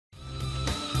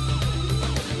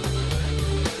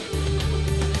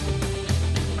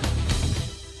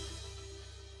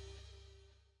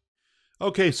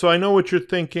Okay, so I know what you're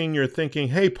thinking. You're thinking,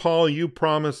 hey, Paul, you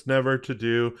promised never to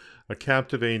do a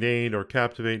Captivate 8 or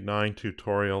Captivate 9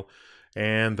 tutorial.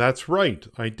 And that's right,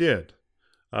 I did.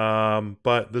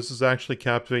 But this is actually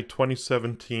Captivate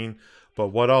 2017. But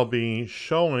what I'll be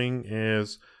showing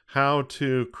is how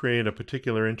to create a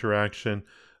particular interaction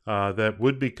that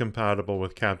would be compatible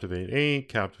with Captivate 8,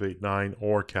 Captivate 9,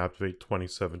 or Captivate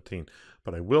 2017.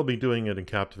 But I will be doing it in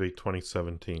Captivate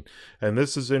 2017. And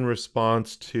this is in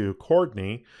response to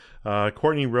Courtney.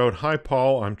 Courtney wrote, "Hi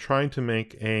Paul, I'm trying to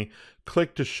make a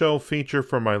click to show feature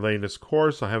for my latest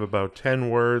course. I have about 10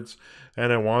 words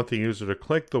and I want the user to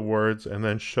click the words and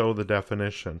then show the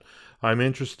definition. I'm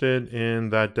interested in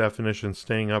that definition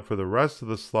staying up for the rest of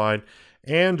the slide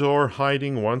and or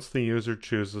hiding once the user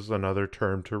chooses another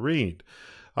term to read.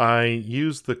 I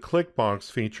use the click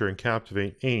box feature in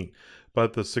Captivate 8,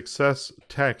 but the success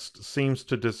text seems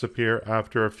to disappear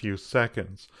after a few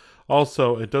seconds.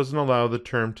 Also, it doesn't allow the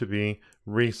term to be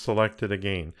reselected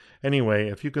again. Anyway,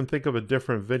 if you can think of a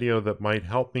different video that might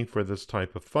help me for this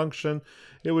type of function,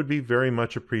 it would be very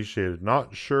much appreciated.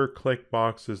 Not sure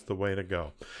clickbox is the way to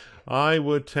go." I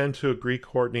would tend to agree,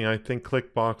 Courtney. I think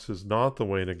clickbox is not the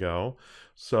way to go.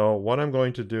 So what I'm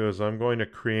going to do is I'm going to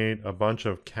create a bunch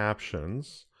of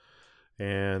captions.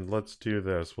 And let's do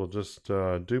this. We'll just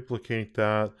duplicate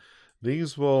that.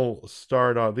 These will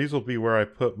start off, these will be where I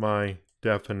put my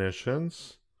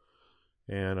definitions.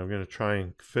 And I'm going to try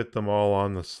and fit them all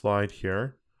on the slide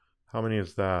here. How many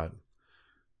is that?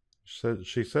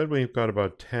 She said we've got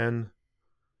about 10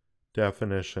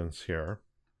 definitions here.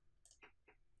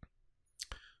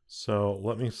 So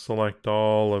let me select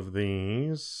all of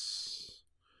these.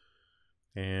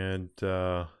 And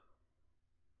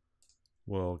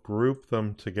we'll group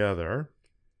them together.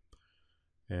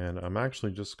 And I'm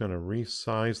actually just going to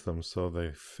resize them so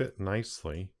they fit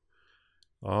nicely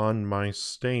on my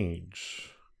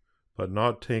stage, but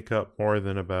not take up more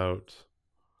than about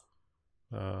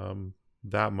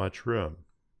that much room.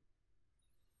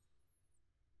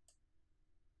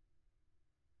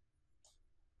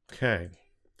 Okay.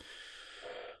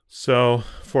 So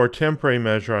for temporary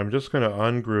measure, I'm just going to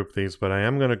ungroup these, but I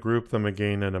am going to group them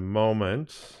again in a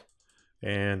moment.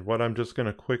 And what I'm just going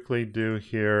to quickly do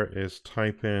here is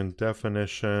type in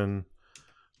definition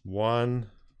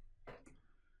 1.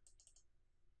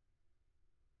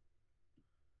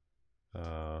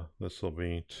 This will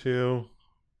be 2.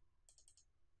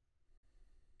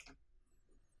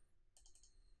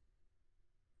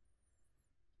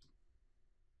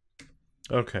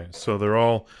 Okay, so they're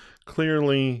all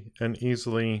clearly and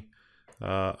easily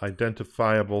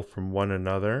identifiable from one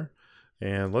another.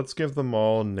 And let's give them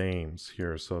all names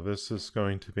here. So this is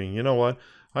going to be, you know what?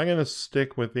 I'm going to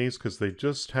stick with these because they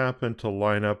just happen to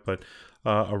line up. But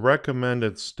a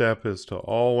recommended step is to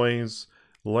always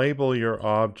label your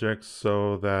objects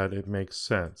so that it makes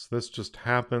sense. This just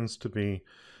happens to be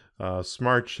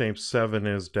Smart Shape 7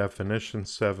 is definition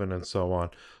 7 and so on.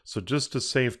 So just to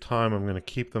save time, I'm going to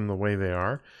keep them the way they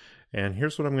are. And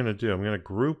here's what I'm going to do. I'm going to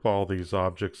group all these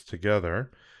objects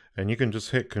together. And you can just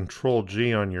hit Control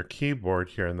G on your keyboard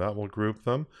here and that will group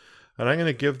them. And I'm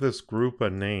going to give this group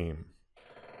a name.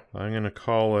 I'm going to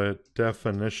call it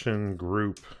definition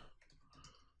group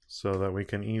so that we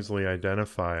can easily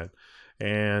identify it.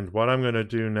 And what I'm going to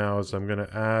do now is I'm going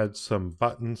to add some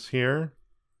buttons here.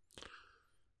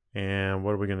 And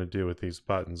what are we going to do with these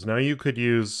buttons? Now you could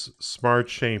use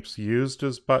smart shapes used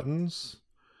as buttons.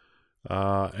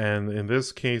 And in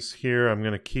this case here, I'm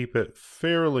going to keep it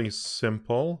fairly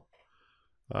simple.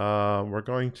 We're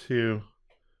going to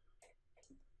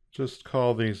just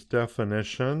call these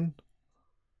definition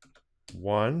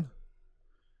 1.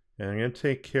 And I'm going to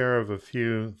take care of a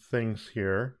few things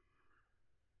here.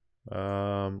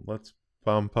 Let's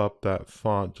bump up that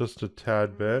font just a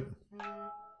tad bit.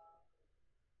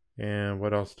 And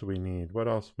what else do we need? What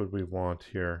else would we want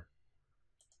here?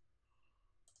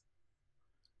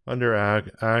 Under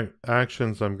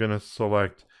actions, I'm going to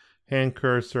select hand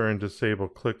cursor and disable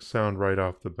click sound right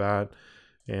off the bat.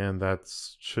 And that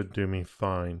should do me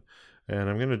fine. And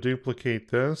I'm going to duplicate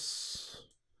this.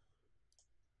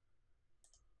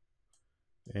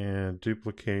 And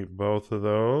duplicate both of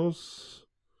those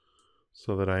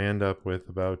so that I end up with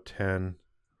about 10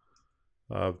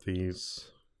 of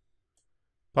these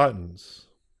buttons.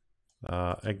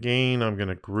 Again, I'm going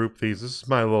to group these. This is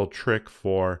my little trick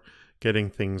for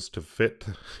getting things to fit,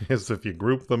 is if you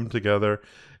group them together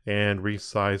and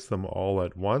resize them all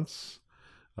at once.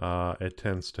 It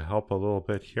tends to help a little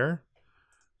bit here.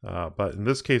 But in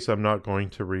this case, I'm not going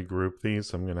to regroup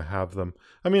these. I'm going to have them,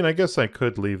 I mean, I guess I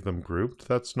could leave them grouped.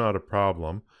 That's not a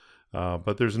problem.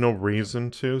 But there's no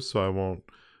reason to, so I won't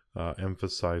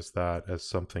emphasize that as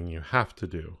something you have to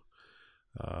do.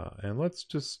 And let's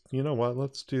just, you know what,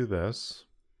 let's do this.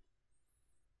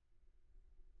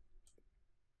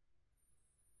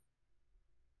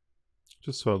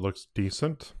 Just so it looks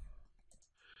decent.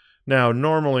 Now,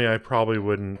 normally I probably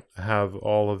wouldn't have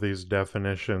all of these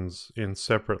definitions in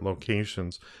separate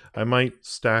locations. I might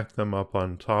stack them up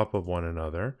on top of one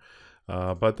another,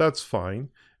 but that's fine.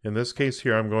 In this case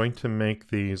here, I'm going to make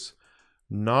these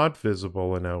not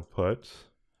visible in output.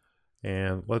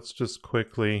 And let's just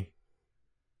quickly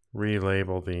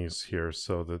relabel these here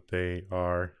so that they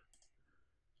are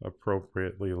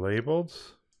appropriately labeled.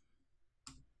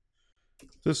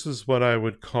 This is what I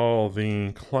would call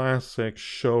the classic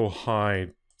show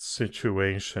hide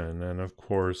situation. And of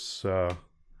course,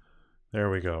 there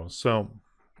we go. So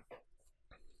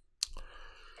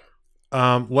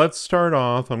let's start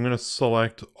off. I'm going to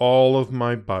select all of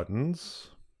my buttons.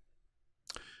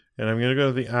 And I'm going to go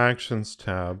to the Actions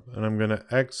tab. And I'm going to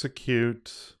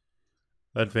execute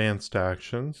Advanced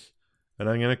Actions. And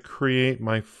I'm going to create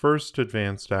my first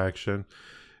advanced action.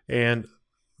 And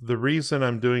the reason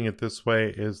I'm doing it this way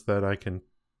is that I can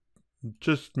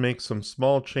just make some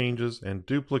small changes and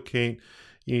duplicate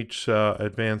each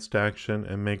advanced action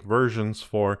and make versions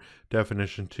for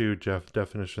definition 2,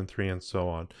 definition 3, and so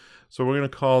on. So we're going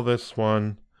to call this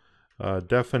one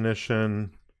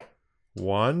definition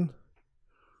 1.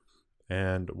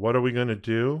 And what are we going to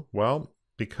do? Well,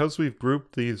 because we've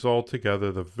grouped these all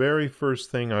together, the very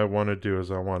first thing I want to do is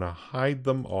I want to hide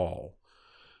them all.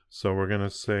 So we're going to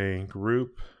say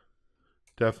group,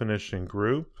 definition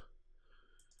group,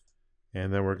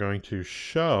 and then we're going to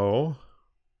show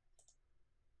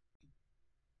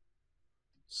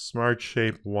Smart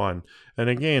Shape 1. And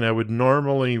again, I would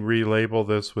normally relabel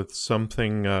this with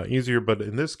something easier, but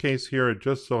in this case here, it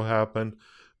just so happened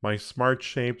my smart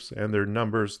shapes and their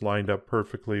numbers lined up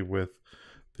perfectly with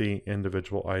the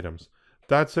individual items.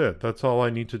 That's it. That's all I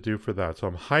need to do for that. So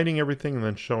I'm hiding everything and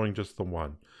then showing just the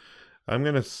one. I'm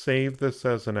going to save this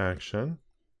as an action.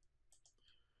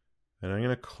 And I'm going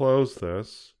to close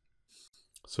this.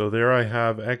 So there I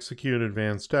have execute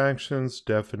advanced actions,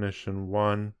 definition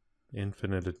 1,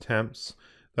 infinite attempts.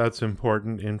 That's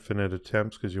important, infinite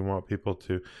attempts, because you want people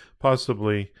to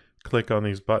possibly click on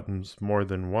these buttons more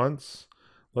than once.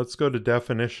 Let's go to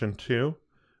definition 2.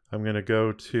 I'm going to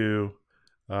go to,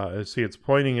 see it's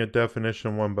pointing at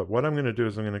definition 1, but what I'm going to do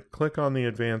is I'm going to click on the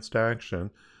advanced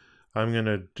action. I'm going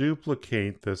to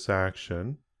duplicate this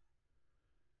action.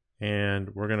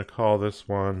 And we're going to call this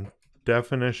one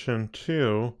definition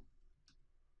 2.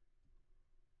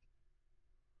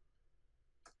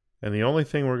 And the only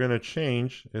thing we're going to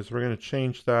change is we're going to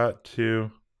change that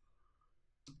to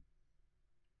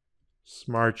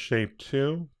Smart Shape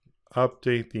 2.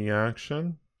 Update the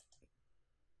action.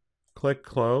 Click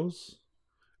close.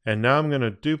 And now I'm going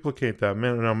to duplicate that.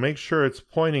 And I'll make sure it's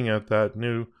pointing at that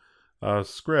new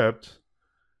script.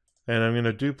 And I'm going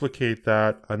to duplicate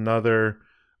that another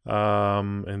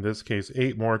in this case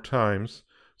 8 more times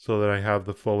so that I have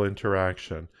the full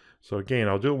interaction. So again,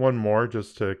 I'll do it one more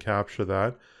just to capture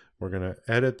that. We're going to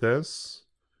edit this.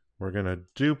 We're going to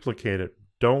duplicate it.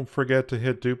 Don't forget to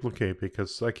hit duplicate,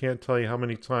 because I can't tell you how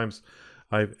many times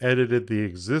I've edited the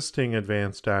existing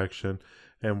advanced action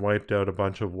and wiped out a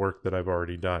bunch of work that I've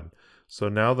already done. So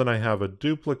now that I have a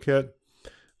duplicate,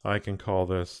 I can call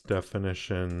this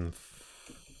definition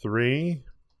 3.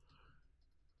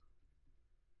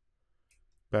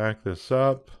 Back this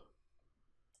up,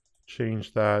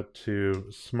 change that to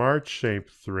Smart Shape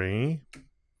 3,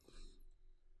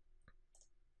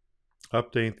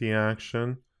 update the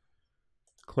action,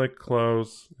 click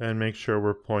close, and make sure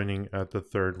we're pointing at the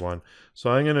third one.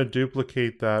 So I'm going to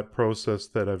duplicate that process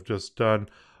that I've just done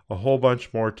a whole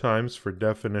bunch more times for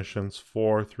definitions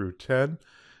 4 through 10,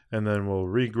 and then we'll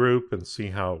regroup and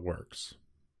see how it works.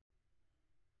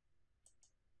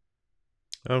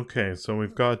 Okay, so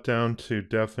we've got down to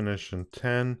definition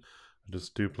 10. I'll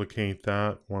just duplicate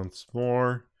that once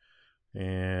more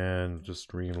and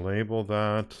just relabel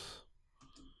that.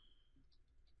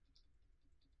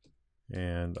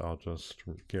 And I'll just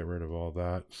get rid of all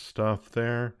that stuff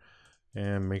there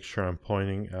and make sure I'm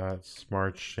pointing at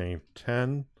Smart Shape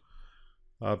 10.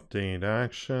 Update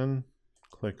action,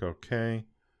 click OK,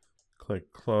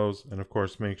 click close, and of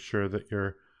course make sure that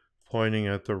you're pointing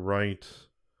at the right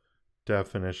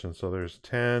definition. So there's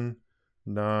 10,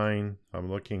 9,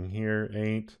 I'm looking here,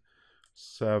 8,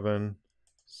 7,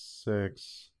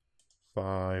 6,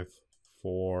 5,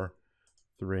 4,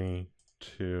 3,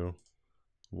 2,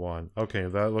 1. Okay,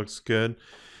 that looks good.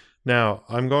 Now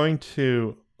I'm going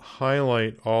to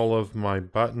highlight all of my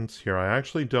buttons here. I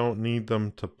actually don't need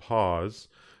them to pause,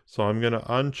 So I'm going to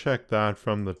uncheck that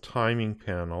from the timing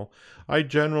panel. I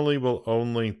generally will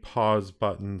only pause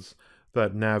buttons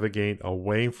that navigate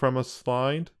away from a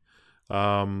slide.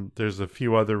 There's a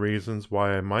few other reasons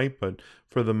why I might, but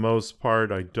for the most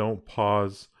part, I don't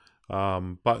pause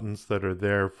buttons that are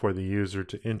there for the user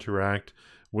to interact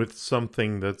with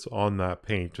something that's on that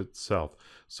page itself.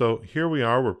 So here we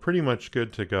are, we're pretty much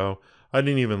good to go. I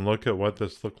didn't even look at what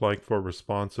this looked like for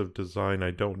responsive design.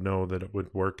 I don't know that it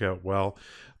would work out well,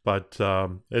 but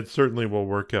it certainly will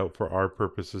work out for our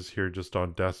purposes here just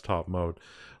on desktop mode.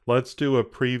 Let's do a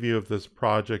preview of this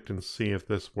project and see if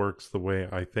this works the way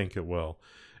I think it will.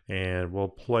 And we'll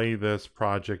play this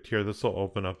project here. This will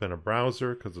open up in a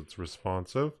browser because it's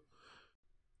responsive.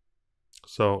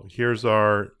 So here's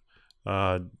our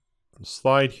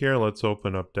slide here. Let's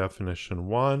open up definition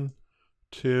 1,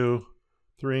 2,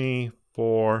 3,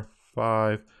 4,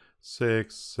 5,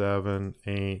 6, 7,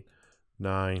 8,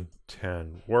 9,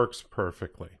 10. Works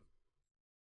perfectly.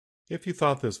 If you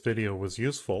thought this video was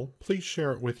useful, please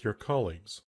share it with your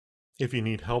colleagues. If you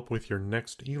need help with your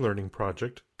next e-learning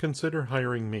project, consider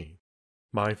hiring me.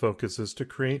 My focus is to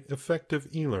create effective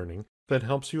e-learning that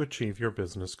helps you achieve your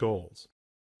business goals.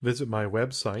 Visit my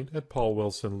website at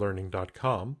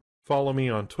paulwilsonlearning.com, follow me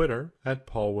on Twitter at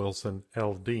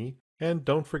paulwilsonld, and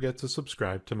don't forget to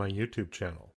subscribe to my YouTube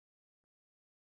channel.